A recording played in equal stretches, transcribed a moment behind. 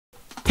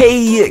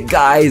Hey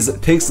guys,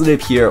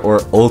 PixelDip here,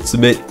 or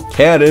Ultimate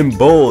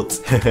Cannonbolt.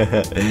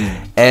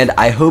 And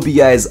I hope you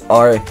guys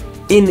are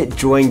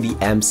enjoying the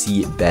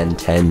MC Ben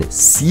 10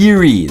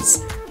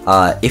 series.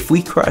 If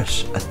we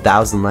crush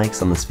 1,000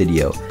 likes on this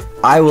video,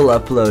 I will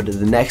upload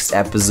the next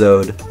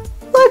episode,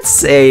 let's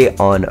say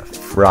on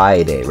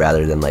Friday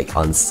rather than like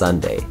on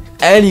Sunday.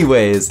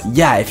 Anyways,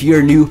 yeah, if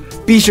you're new,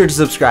 be sure to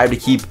subscribe to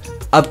keep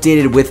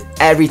updated with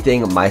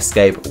everything. My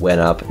Skype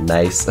went up,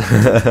 nice.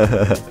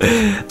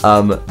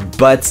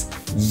 But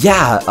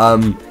yeah,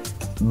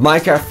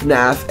 Minecraft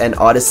FNAF and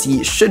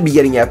Odyssey should be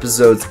getting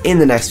episodes in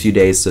the next few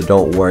days, so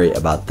don't worry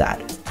about that.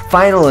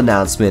 Final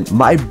announcement,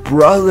 my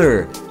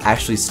brother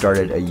actually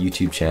started a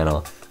YouTube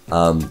channel,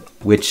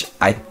 which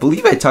I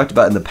believe I talked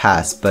about in the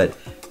past, but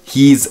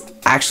he's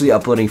actually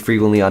uploading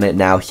frequently on it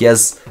now. He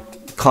has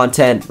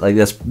content like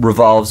this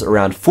revolves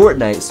around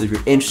Fortnite, so if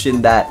you're interested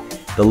in that,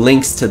 the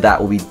links to that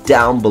will be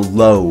down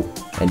below,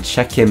 and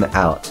check him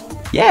out.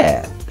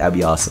 Yeah, that'd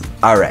be awesome.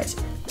 Alright,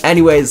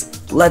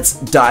 anyways, let's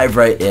dive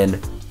right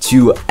in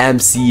to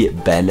MC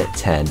Ben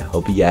 10.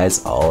 Hope you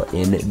guys all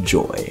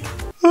enjoy.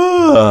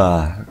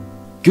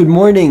 Good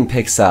morning,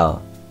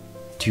 Pixel.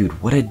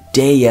 Dude, what a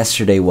day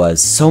yesterday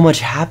was. So much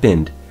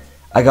happened.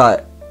 I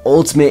got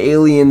Ultimate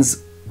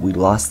Aliens, we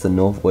lost the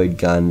Null Void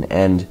gun,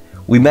 and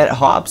we met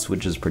Hops,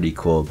 which is pretty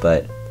cool,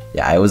 but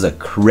yeah, it was a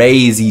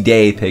crazy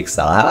day,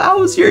 Pixel. How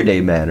was your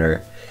day, man? Or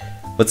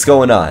what's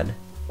going on?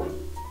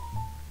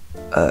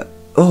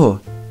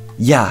 Oh,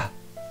 yeah.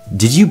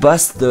 Did you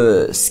bust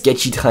the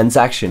sketchy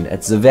transaction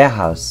at the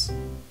warehouse?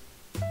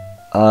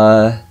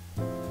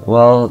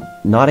 Well,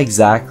 not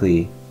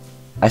exactly.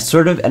 I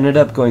sort of ended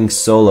up going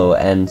solo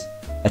and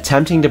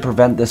attempting to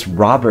prevent this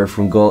robber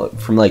from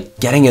like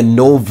getting a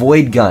Null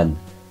Void gun.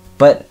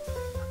 But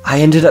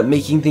I ended up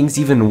making things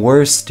even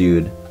worse,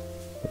 dude.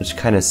 Which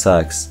kinda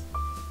sucks.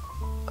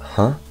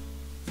 Huh?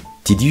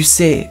 Did you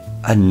say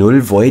a Null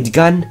Void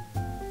gun?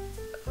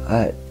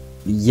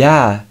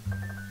 Yeah.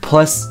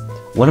 Plus,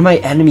 one of my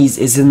enemies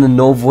is in the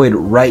Null Void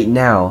right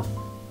now,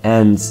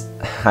 and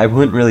I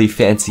wouldn't really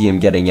fancy him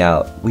getting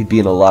out. We'd be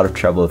in a lot of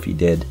trouble if he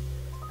did.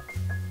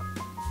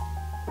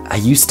 I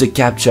used to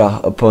capture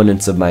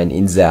opponents of mine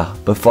in there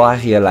before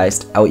I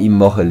realized how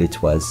immoral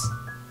it was.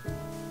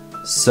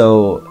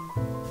 So,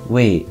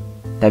 wait,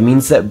 that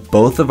means that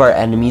both of our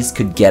enemies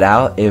could get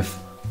out if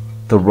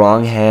the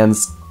wrong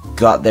hands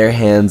got their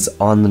hands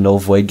on the Null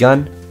Void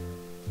gun?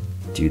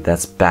 Dude,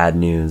 that's bad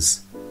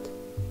news.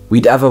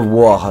 We'd have a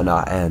war on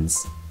our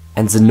hands,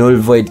 and the Null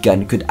Void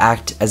gun could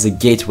act as a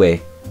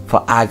gateway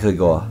for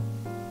Aggregor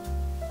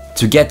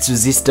to get to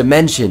this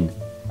dimension.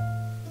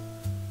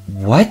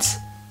 What?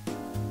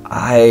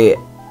 I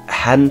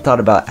hadn't thought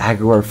about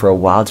Aggregor for a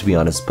while, to be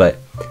honest, but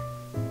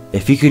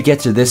if he could get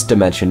to this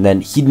dimension,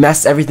 then he'd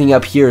mess everything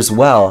up here as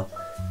well.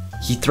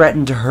 He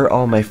threatened to hurt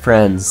all my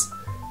friends.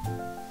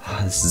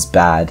 This is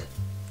bad.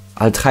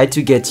 I'll try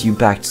to get you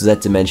back to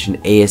that dimension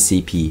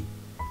ASAP,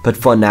 but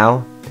for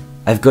now,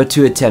 I've got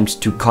to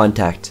attempt to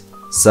contact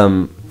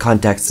some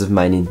contacts of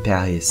mine in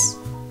Paris.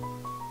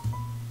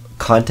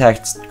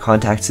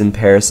 Contacts in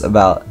Paris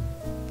about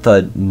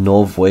the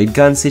Null Void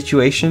gun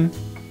situation?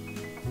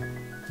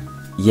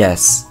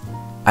 Yes,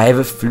 I have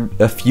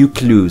a few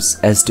clues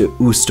as to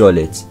who stole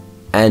it,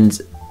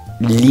 and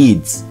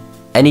leads.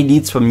 Any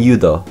leads from you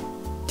though?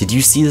 Did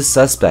you see the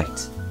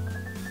suspect?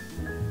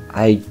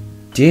 I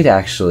did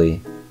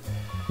actually.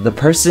 The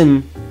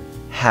person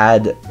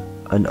had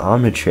an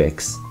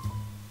Omnitrix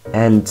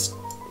and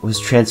was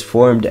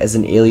transformed as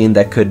an alien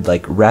that could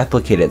like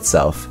replicate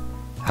itself.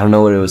 I don't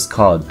know what it was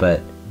called,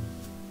 but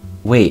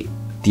wait,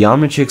 the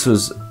Omnitrix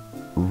was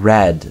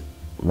red,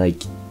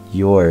 like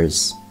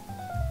yours.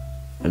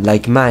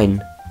 Like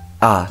mine.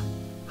 Ah,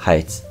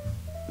 right.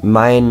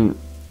 Mine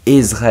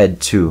is red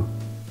too.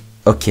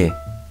 Okay,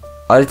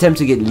 I'll attempt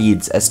to get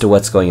leads as to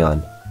what's going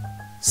on.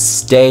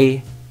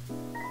 Stay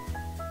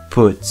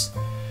put.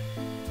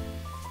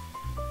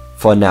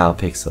 For now,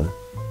 Pixel.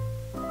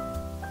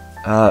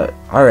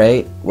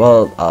 Alright.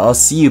 Well, I'll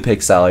see you,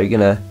 Pixel. Are you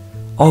gonna...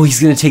 Oh, he's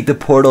gonna take the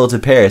portal to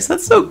Paris.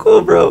 That's so cool,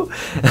 bro.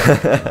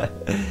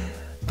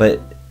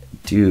 But,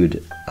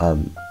 dude,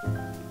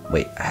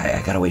 wait,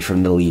 I gotta wait for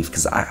him to leave,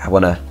 because I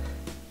wanna...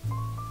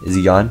 Is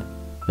he gone?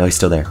 No, he's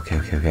still there.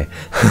 Okay.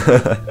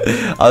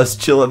 I was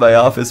chilling in my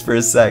office for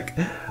a sec.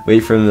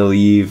 Wait for him to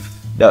leave.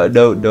 No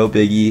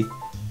biggie.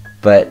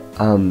 But,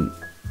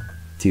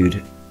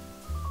 dude,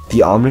 the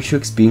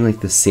Omnitrix being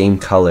like the same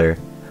color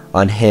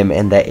on him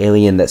and that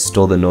alien that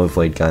stole the Null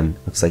Void gun,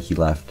 looks like he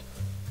left,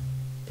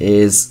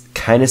 is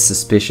kind of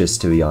suspicious,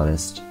 to be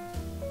honest.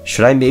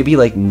 Should I maybe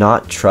like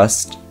not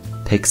trust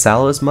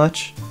Pixel as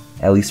much,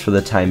 at least for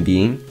the time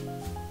being,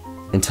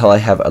 until I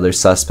have other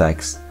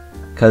suspects?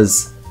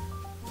 Because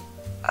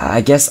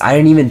I guess I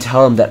didn't even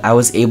tell him that I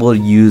was able to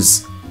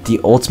use the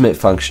ultimate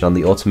function on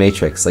the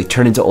Ultimatrix, like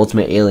turn into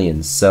ultimate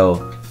aliens,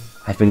 so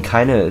I've been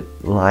kind of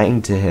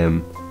lying to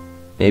him.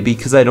 Maybe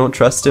because I don't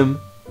trust him?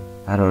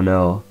 I don't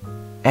know.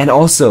 And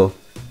also,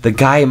 the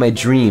guy in my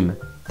dream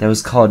that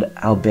was called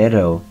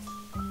Alberto,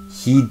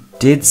 he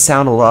did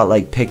sound a lot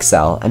like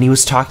Pixal, and he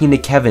was talking to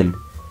Kevin.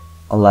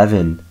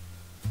 11.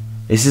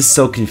 This is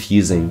so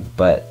confusing,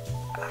 but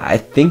I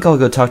think I'll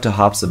go talk to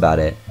Hops about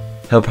it.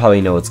 He'll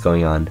probably know what's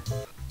going on.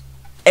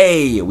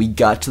 Hey, we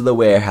got to the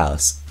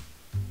warehouse.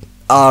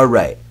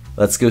 Alright,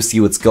 let's go see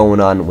what's going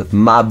on with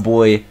my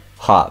boy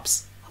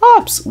Hops.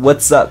 Hops,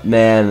 what's up,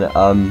 man?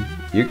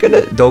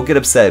 Don't get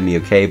upset at me,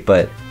 okay?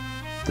 But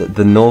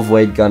the Null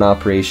Void gun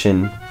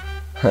operation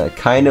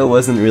kinda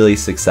wasn't really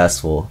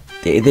successful.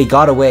 They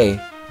got away,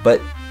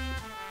 but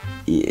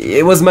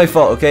it was my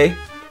fault, okay?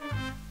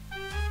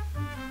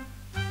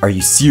 Are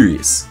you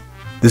serious?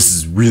 This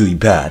is really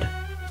bad.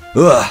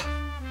 Ugh.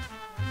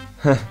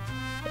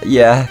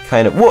 Yeah,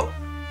 kind of. Whoa!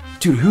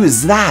 Dude, who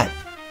is that?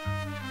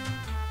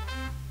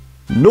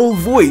 Null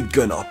Void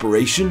gun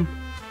operation?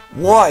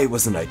 Why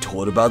wasn't I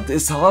told about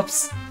this,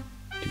 Hops?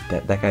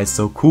 Dude, that guy's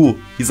so cool.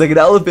 He's like an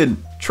elephant.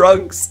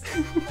 Trunks.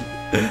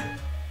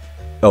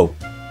 Oh.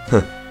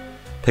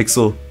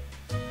 Pixel,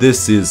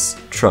 this is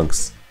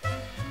Trunks,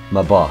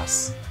 my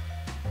boss.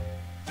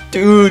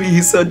 Dude,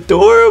 he's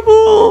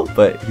adorable!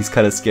 But he's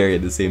kind of scary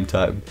at the same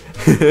time.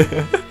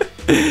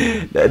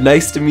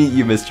 Nice to meet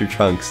you, Mr.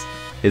 Trunks,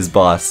 his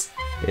boss.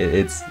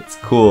 It's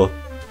cool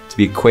to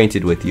be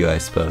acquainted with you, I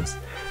suppose.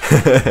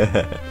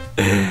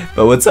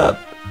 But what's up?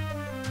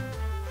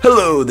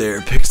 Hello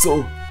there,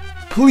 Pixel.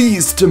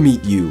 Pleased to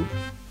meet you.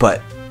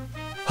 But,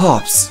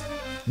 Hops,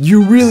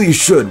 you really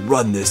should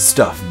run this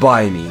stuff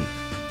by me.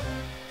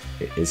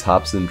 Is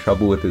Hops in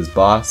trouble with his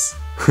boss?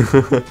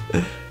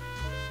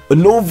 A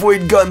Null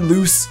Void gun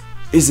loose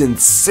is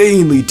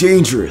insanely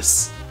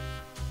dangerous.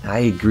 I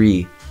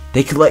agree.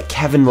 They could let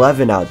Kevin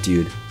Levin out,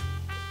 dude.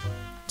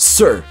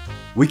 Sir,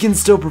 we can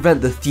still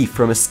prevent the thief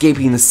from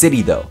escaping the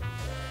city, though.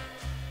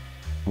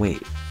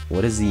 Wait,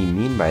 what does he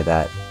mean by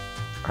that?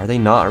 Are they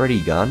not already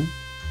gone?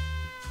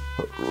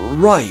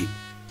 Right.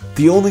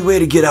 The only way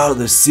to get out of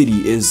the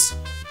city is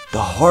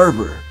the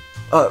harbor.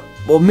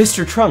 Well,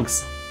 Mr.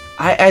 Trunks,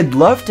 I'd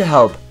love to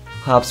help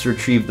Hops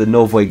retrieve the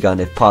Null Void gun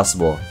if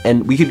possible,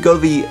 and we could go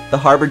to the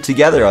harbor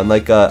together on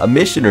like a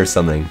mission or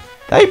something.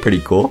 That'd be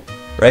pretty cool,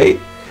 right?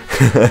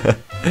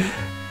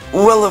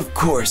 Well, of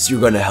course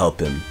you're gonna help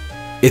him.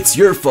 It's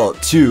your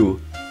fault too.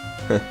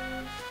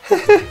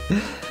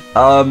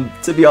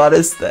 To be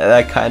honest,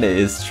 that kinda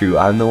is true.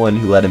 I'm the one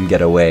who let him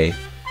get away,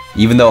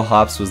 even though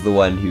Hops was the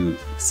one who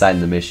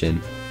signed the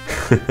mission.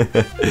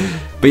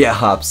 But yeah,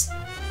 Hops.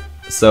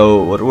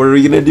 So what are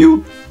we gonna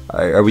do?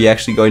 Are we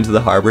actually going to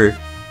the harbor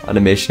on a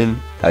mission?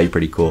 That'd be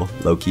pretty cool,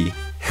 low-key.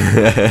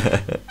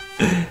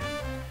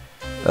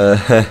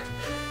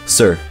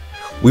 Sir,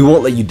 we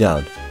won't let you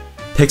down.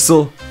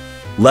 Pixel,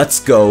 let's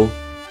go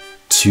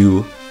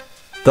to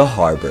the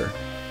harbor.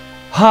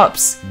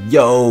 Hops,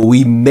 yo,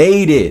 we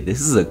made it.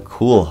 This is a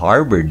cool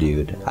harbor,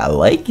 dude. I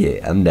like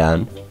it. I'm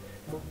down.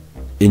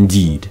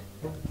 Indeed.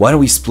 Why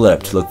don't we split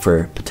up to look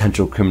for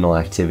potential criminal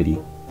activity?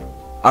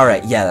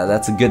 Alright, yeah,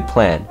 that's a good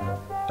plan.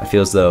 I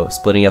feel as though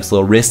splitting up's a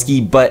little risky,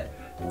 but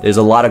there's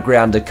a lot of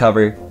ground to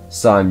cover,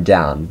 so I'm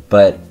down.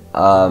 But,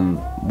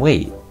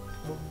 wait.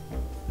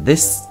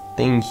 This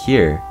thing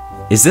here,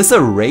 is this a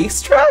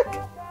racetrack?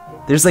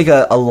 There's like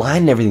a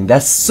line and everything.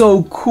 That's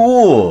so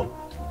cool!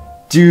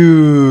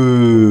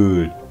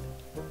 Dude!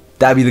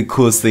 That'd be the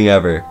coolest thing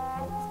ever.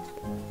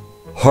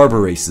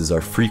 Harbor races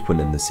are frequent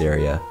in this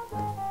area.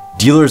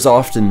 Dealers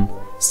often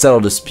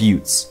settle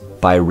disputes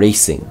by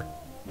racing.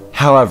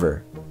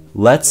 However,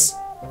 let's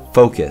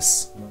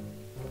focus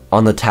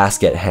on the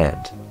task at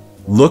hand.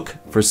 Look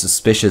for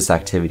suspicious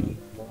activity.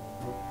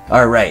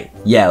 Alright,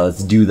 yeah,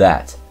 let's do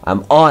that.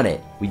 I'm on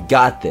it. We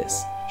got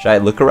this. Should I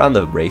look around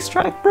the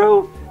racetrack,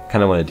 bro?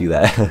 Kinda wanna do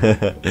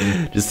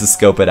that. Just to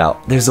scope it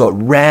out. There's a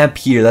ramp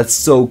here. That's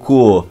so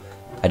cool.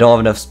 I don't have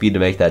enough speed to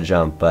make that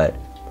jump, but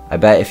I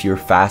bet if you were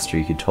faster,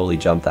 you could totally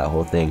jump that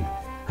whole thing.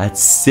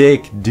 That's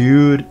sick,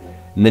 dude.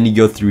 And then you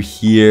go through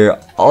here.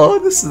 Oh,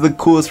 this is the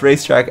coolest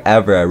racetrack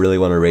ever. I really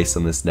want to race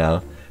on this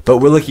now. But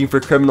we're looking for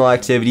criminal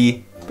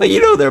activity. But you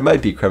know, there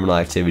might be criminal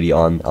activity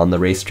on the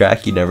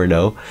racetrack. You never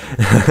know.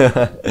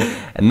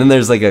 And then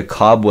there's like a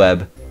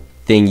cobweb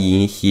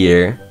thingy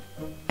here.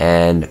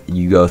 And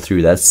you go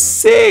through. That's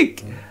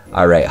sick.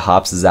 Alright,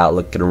 Hops is out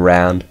looking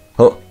around.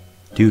 Oh,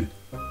 dude.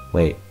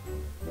 Wait.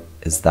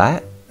 Is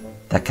that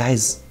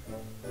guy's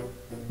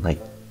like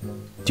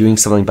doing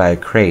something by a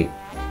crate?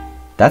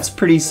 That's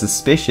pretty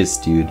suspicious,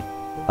 dude.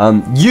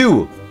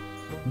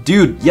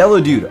 Dude,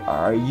 yellow dude,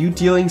 are you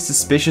dealing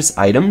suspicious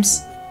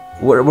items?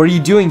 What are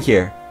you doing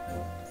here?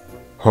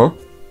 Huh?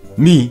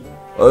 Me?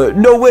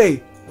 No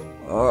way!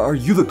 Are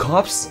you the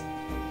cops?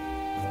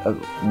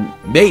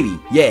 Maybe.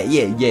 Yeah.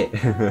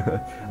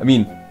 I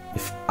mean,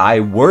 if I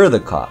were the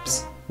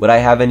cops, would I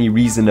have any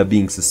reason of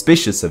being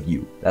suspicious of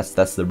you?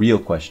 That's the real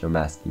question I'm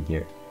asking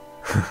here.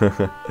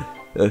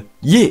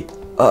 Yeah.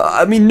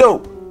 I mean,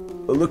 no.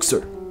 Look,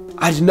 sir.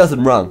 I did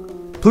nothing wrong.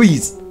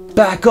 Please,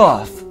 back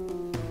off.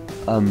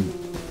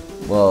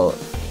 Well,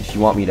 if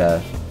you want me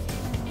to...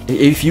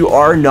 If you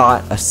are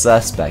not a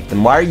suspect,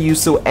 then why are you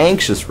so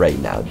anxious right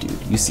now, dude?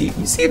 You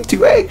seem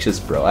too anxious,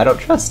 bro. I don't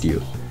trust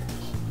you.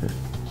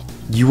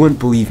 You wouldn't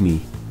believe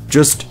me.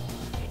 Just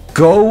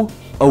go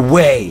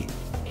away.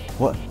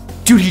 What?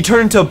 Dude, he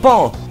turned into a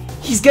ball.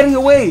 He's getting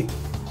away.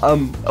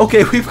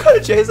 Okay, we've got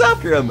to chase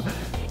after him.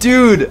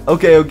 Dude,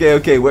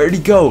 okay. Where'd he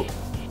go?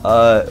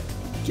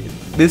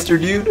 Mr.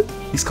 Dude?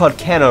 He's called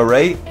Cano,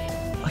 right?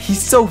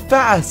 He's so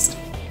fast.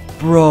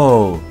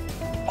 Bro.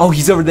 Oh,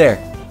 he's over there.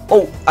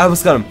 Oh, I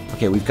almost got him.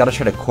 Okay, we've got to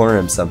try to corner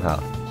him somehow.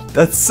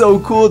 That's so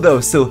cool, though.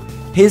 So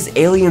his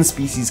alien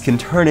species can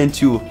turn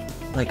into,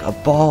 like, a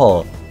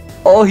ball.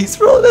 Oh, he's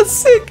rolling. That's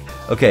sick.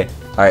 Okay,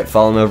 all right,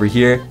 follow him over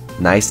here.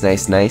 Nice.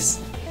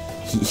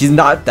 He's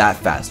not that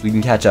fast. We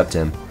can catch up to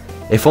him.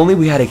 If only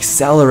we had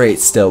Accelerate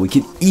still. We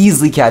could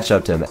easily catch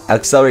up to him.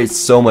 Accelerate's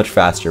so much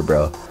faster,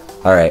 bro.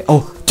 All right.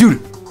 Oh,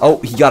 dude. Oh,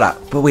 he got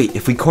out. But wait,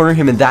 if we corner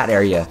him in that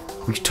area,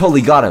 we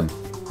totally got him.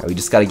 All right, we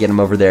just got to get him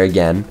over there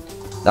again.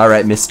 All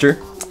right,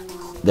 mister.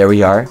 There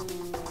we are.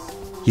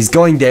 He's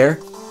going there.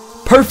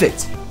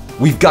 Perfect.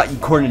 We've got you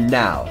cornered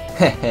now.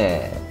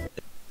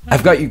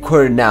 I've got you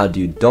cornered now,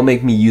 dude. Don't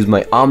make me use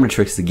my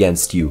Omnitrix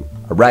against you.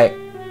 All right?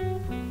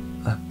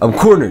 I'm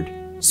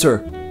cornered.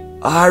 Sir,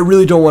 I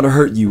really don't want to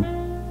hurt you.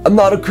 I'm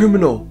not a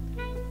criminal.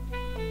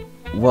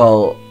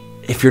 Well,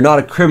 if you're not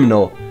a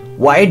criminal,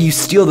 why did you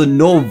steal the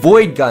Null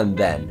Void gun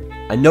then?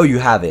 I know you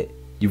have it.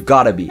 You've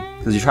got to be,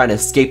 because you're trying to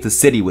escape the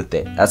city with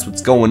it. That's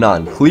what's going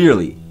on,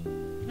 clearly.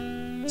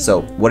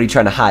 So, what are you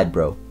trying to hide,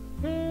 bro?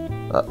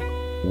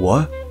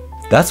 What?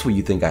 That's what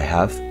you think I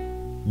have?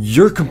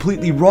 You're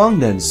completely wrong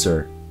then,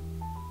 sir.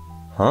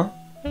 Huh?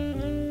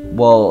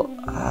 Well,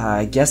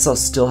 I guess I'll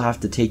still have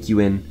to take you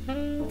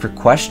in for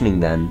questioning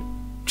then,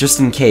 just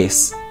in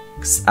case.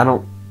 'Cause I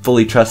don't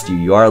fully trust you.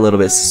 You are a little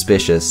bit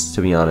suspicious,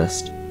 to be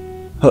honest.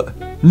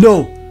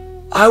 No!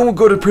 I won't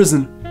go to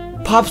prison.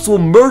 Pops will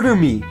murder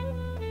me.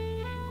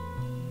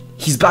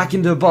 He's back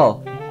into a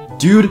ball.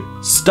 Dude,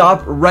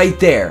 stop right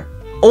there.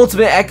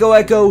 Ultimate Echo,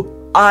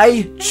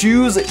 I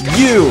choose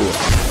you.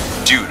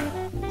 Dude,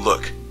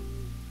 look.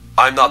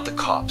 I'm not the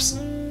cops.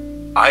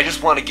 I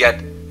just want to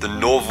get the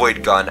Null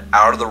Void gun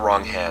out of the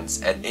wrong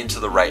hands and into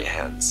the right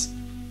hands.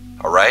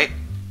 Alright?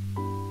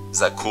 Is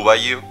that cool by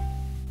you?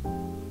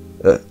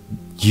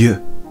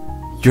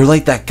 You're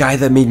like that guy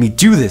that made me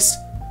do this.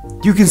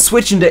 You can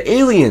switch into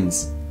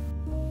aliens.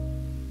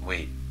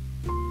 Wait.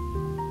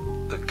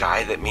 The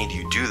guy that made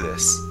you do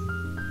this?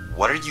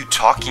 What are you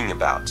talking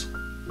about?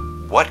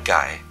 What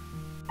guy?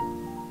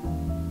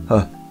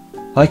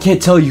 I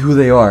can't tell you who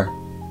they are.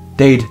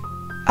 They'd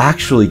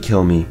actually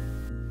kill me.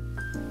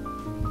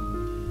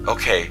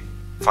 Okay,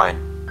 fine.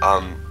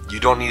 You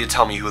don't need to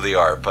tell me who they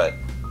are, but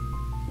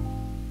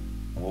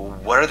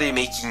what are they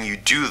making you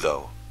do,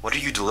 though? What are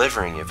you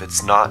delivering if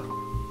it's not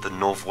the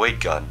Null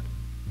Void gun?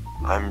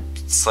 I'm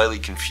slightly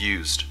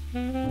confused.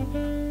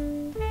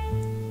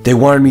 They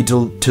wanted me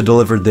to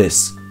deliver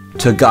this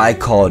to a guy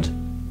called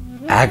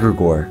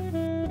Agregor.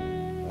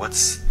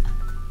 What's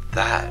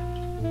that?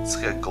 It's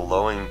like a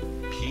glowing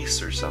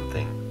piece or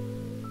something.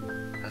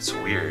 That's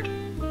weird.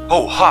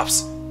 Oh,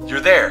 Hops!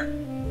 You're there!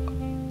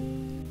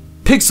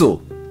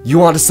 Pixel!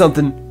 You onto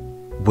something?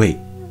 Wait,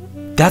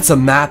 that's a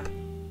map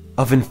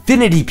of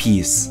Infinity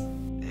Piece!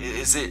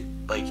 Is it,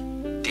 like,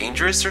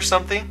 dangerous or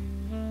something?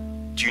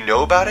 Do you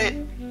know about it?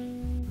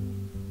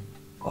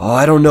 Oh,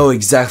 I don't know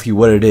exactly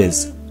what it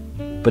is,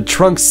 but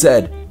Trunks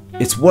said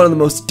it's one of the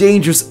most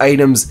dangerous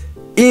items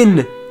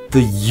in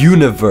the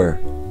universe.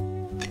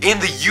 In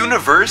the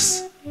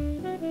universe?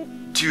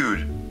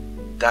 Dude,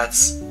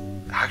 that's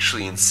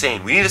actually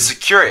insane. We need to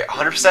secure it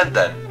 100%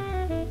 then.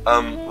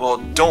 Well,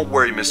 don't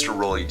worry, Mr.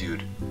 Rolly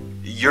Dude.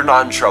 You're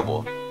not in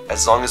trouble,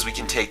 as long as we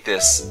can take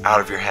this out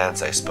of your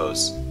hands, I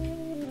suppose.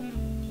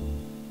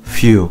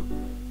 Phew.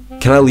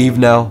 Can I leave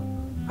now?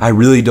 I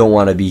really don't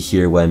want to be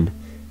here when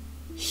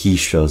he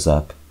shows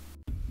up.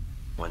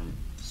 When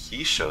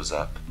he shows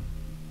up?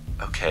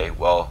 Okay,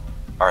 well,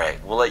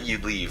 alright, we'll let you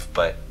leave,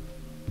 but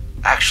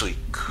actually,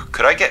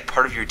 could I get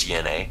part of your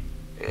DNA?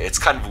 It's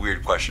kind of a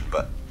weird question,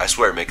 but I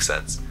swear it makes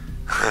sense.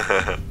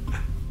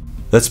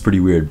 That's pretty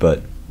weird,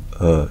 but,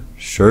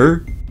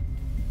 sure?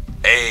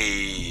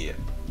 Hey!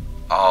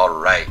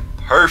 Alright,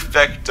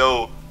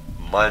 perfecto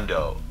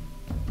mundo.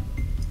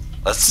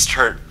 Let's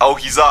turn, oh,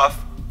 he's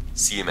off.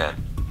 See you, man.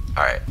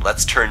 Alright,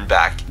 let's turn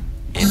back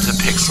into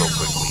Pixel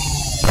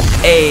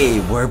quickly. Hey,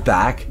 we're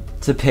back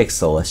to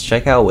Pixel. Let's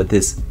check out what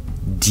this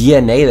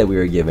DNA that we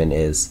were given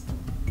is.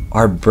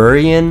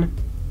 Arborian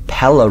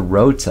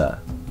Pellarota.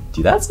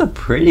 Dude, that's a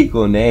pretty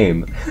cool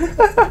name.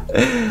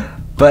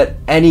 But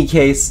any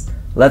case,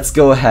 let's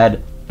go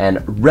ahead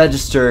and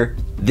register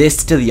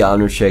this to the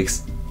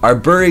Omnitrix.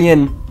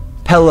 Arborian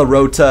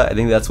Pellarota, I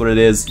think that's what it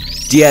is.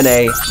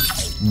 DNA,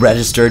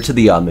 register to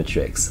the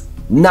Omnitrix.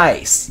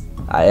 Nice!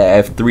 I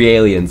have 3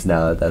 aliens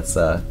now. That's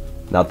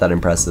not that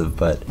impressive,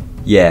 but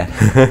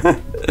yeah.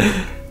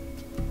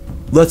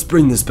 Let's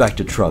bring this back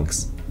to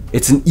Trunks.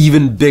 It's an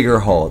even bigger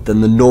haul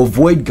than the Null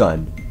Void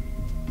gun.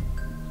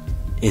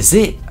 Is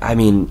it? I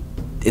mean,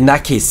 in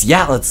that case,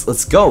 yeah,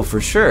 let's go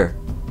for sure.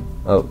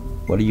 Oh,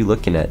 what are you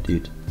looking at,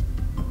 dude?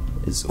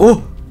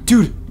 Oh,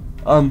 dude,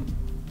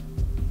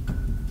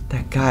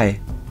 that guy.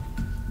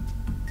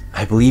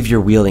 I believe you're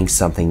wielding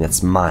something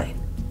that's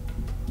mine.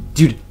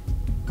 Dude,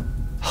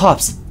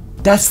 Hops,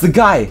 that's the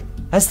guy.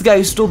 That's the guy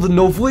who stole the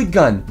Null Void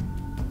gun.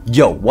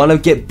 Yo, wanna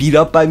get beat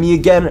up by me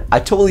again? I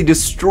totally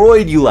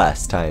destroyed you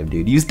last time,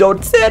 dude. You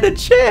don't stand a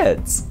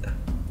chance.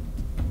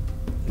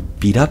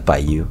 Beat up by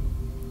you?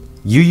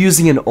 You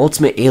using an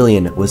ultimate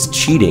alien was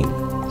cheating,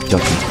 don't you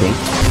think?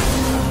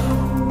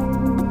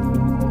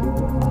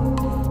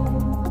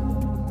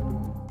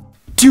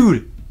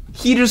 Dude,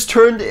 he just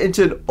turned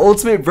into an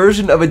ultimate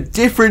version of a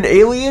different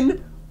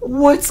alien?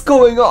 What's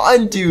going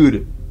on,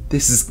 dude?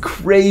 This is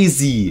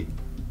crazy.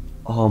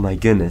 Oh my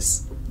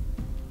goodness.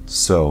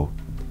 So,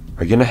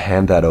 are you gonna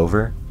hand that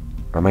over?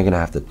 Or am I gonna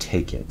have to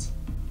take it?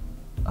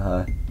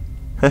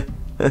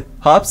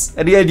 Hops,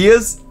 any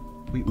ideas?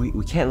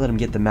 We can't let him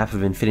get the map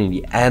of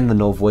infinity and the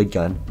Null Void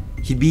gun.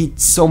 He'd be in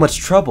so much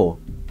trouble.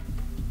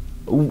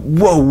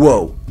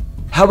 Whoa.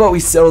 How about we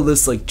settle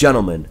this like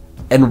gentlemen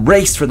and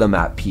race for the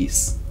map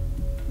piece?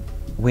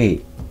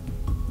 Wait,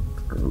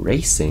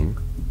 racing?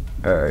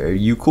 Are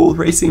you cool with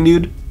racing,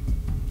 dude?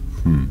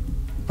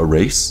 A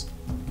race?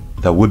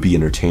 That would be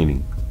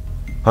entertaining.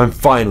 I'm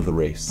fine with a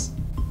race.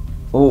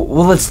 Well,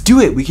 let's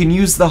do it. We can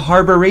use the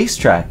Harbour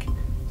racetrack.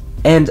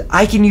 And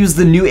I can use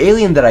the new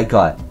alien that I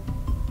got.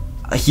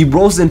 He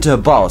rolls into a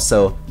ball,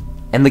 so...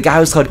 And the guy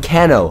was called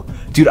Cano.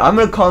 Dude, I'm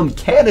gonna call him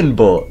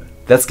Cannonbolt.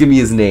 That's gonna be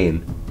his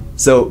name.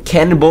 So,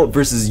 Cannonbolt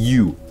versus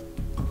you.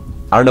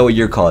 I don't know what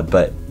you're called,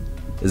 but...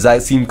 Does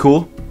that seem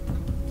cool?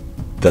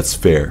 That's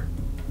fair.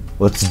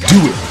 Let's do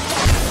it!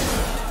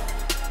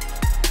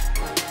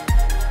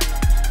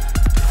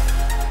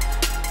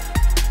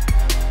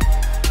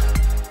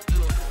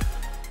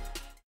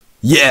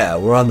 Yeah,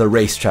 we're on the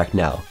racetrack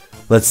now.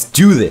 Let's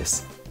do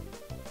this!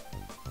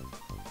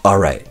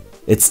 Alright,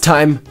 it's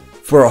time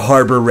for a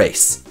Harbour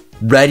race.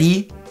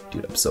 Ready?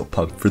 Dude, I'm so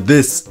pumped for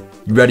this.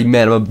 You ready,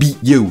 man? I'm gonna beat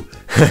you.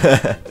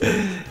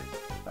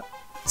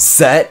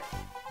 Set.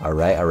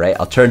 Alright,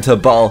 I'll turn to a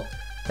ball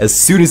as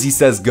soon as he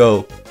says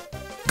go.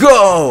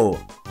 Go!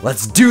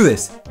 Let's do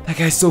this! That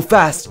guy's so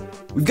fast.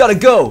 We've gotta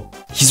go!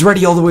 He's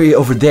already all the way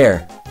over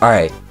there.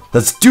 Alright,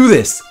 let's do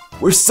this!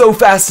 We're so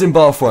fast in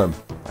ball form.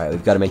 Alright,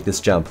 we've gotta make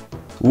this jump.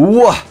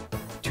 Whoa!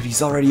 Dude,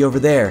 he's already over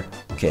there.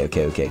 Okay.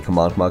 Come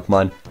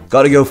on.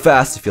 Gotta go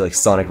fast. I feel like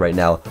Sonic right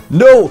now.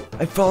 No!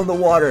 I fell in the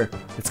water.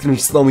 It's gonna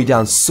slow me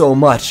down so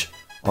much.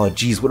 Oh,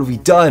 geez, what have we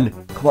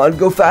done? Come on,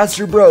 go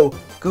faster, bro.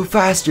 Go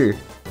faster.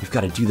 We've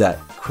gotta do that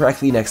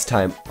correctly next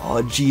time.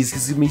 Oh, geez,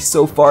 this is gonna be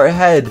so far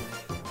ahead.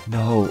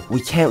 No,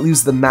 we can't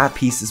lose the map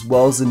piece as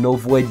well as the Null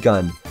Void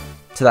gun.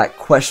 To that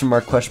question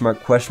mark,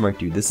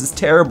 dude. This is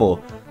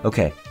terrible.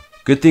 Okay,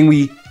 good thing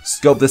we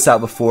scoped this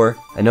out before.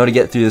 I know to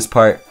get through this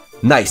part.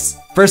 Nice.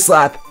 First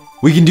lap.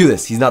 We can do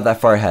this. He's not that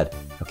far ahead.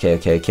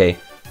 Okay.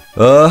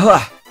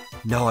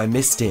 No, I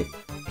missed it.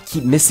 I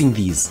keep missing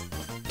these.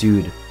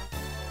 Dude,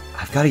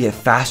 I've got to get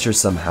faster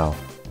somehow.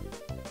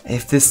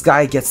 If this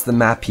guy gets the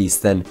map piece,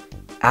 then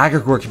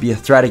Agricor could be a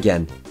threat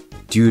again.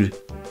 Dude,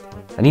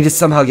 I need to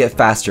somehow get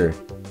faster.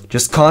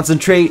 Just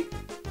concentrate.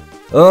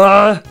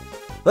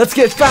 Let's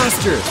get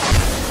faster!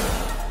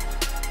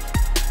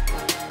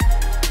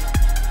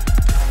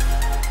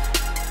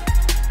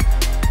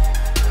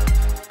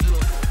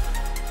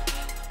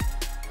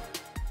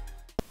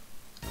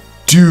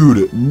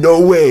 Dude, no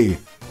way!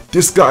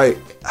 This guy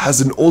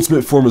has an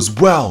ultimate form as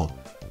well!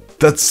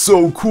 That's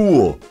so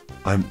cool!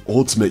 I'm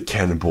Ultimate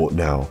Cannonbolt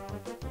now.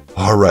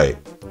 Alright.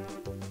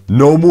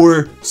 No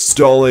more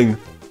stalling.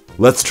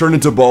 Let's turn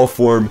into ball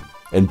form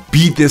and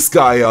beat this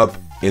guy up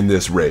in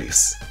this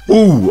race.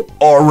 Ooh,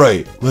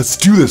 alright. Let's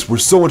do this. We're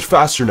so much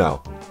faster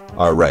now.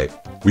 Alright.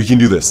 We can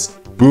do this.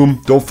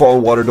 Boom. Don't fall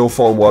in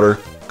water.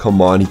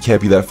 Come on, he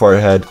can't be that far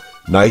ahead.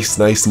 Nice.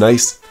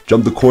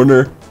 Jump the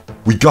corner.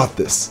 We got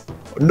this.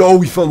 No,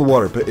 we fell in the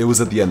water, but it was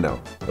at the end now.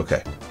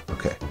 Okay.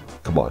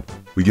 Come on.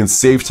 We can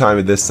save time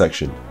in this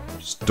section.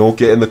 Just don't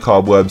get in the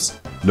cobwebs.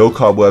 No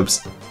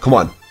cobwebs. Come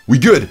on. We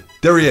good.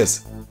 There he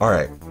is.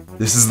 Alright.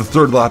 This is the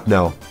third lap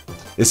now.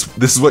 This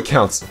is what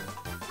counts.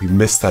 We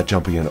missed that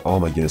jump again. Oh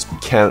my goodness. We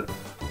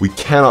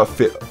cannot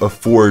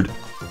afford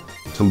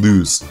to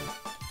lose.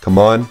 Come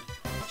on.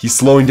 He's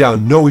slowing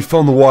down. No, he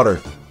fell in the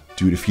water.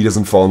 Dude, if he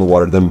doesn't fall in the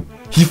water, then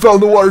he fell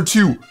in the water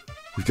too.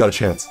 We've got a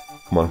chance.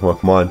 Come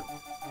on.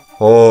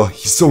 Oh,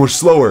 he's so much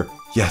slower.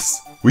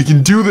 Yes, we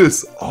can do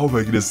this. Oh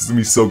my goodness, this is gonna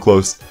be so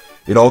close.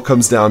 It all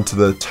comes down to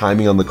the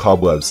timing on the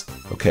cobwebs.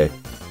 Okay,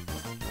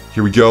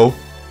 here we go.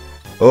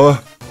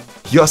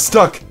 He got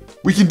stuck.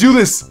 We can do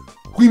this.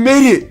 We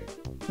made it.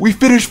 We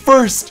finished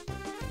first.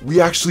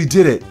 We actually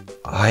did it.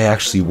 I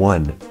actually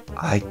won.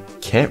 I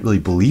can't really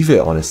believe it,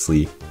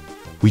 honestly.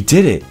 We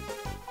did it.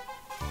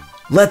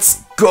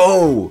 Let's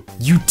go.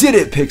 You did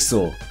it,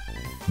 Pixel.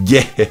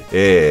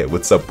 Yeah,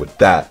 what's up with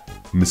that,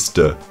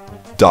 Mr.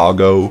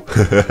 Doggo?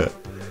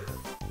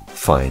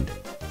 Fine.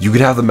 You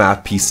can have the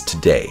map piece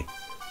today,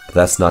 but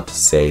that's not to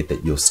say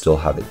that you'll still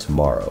have it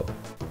tomorrow.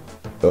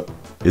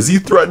 Is he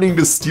threatening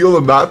to steal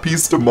the map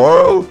piece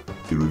tomorrow?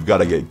 Dude, we've got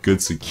to get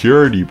good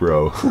security,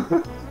 bro.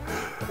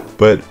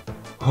 But,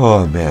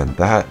 oh man,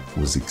 that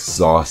was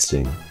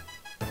exhausting.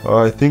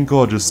 I think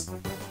I'll just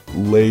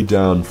lay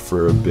down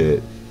for a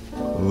bit.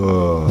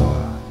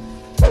 Ugh.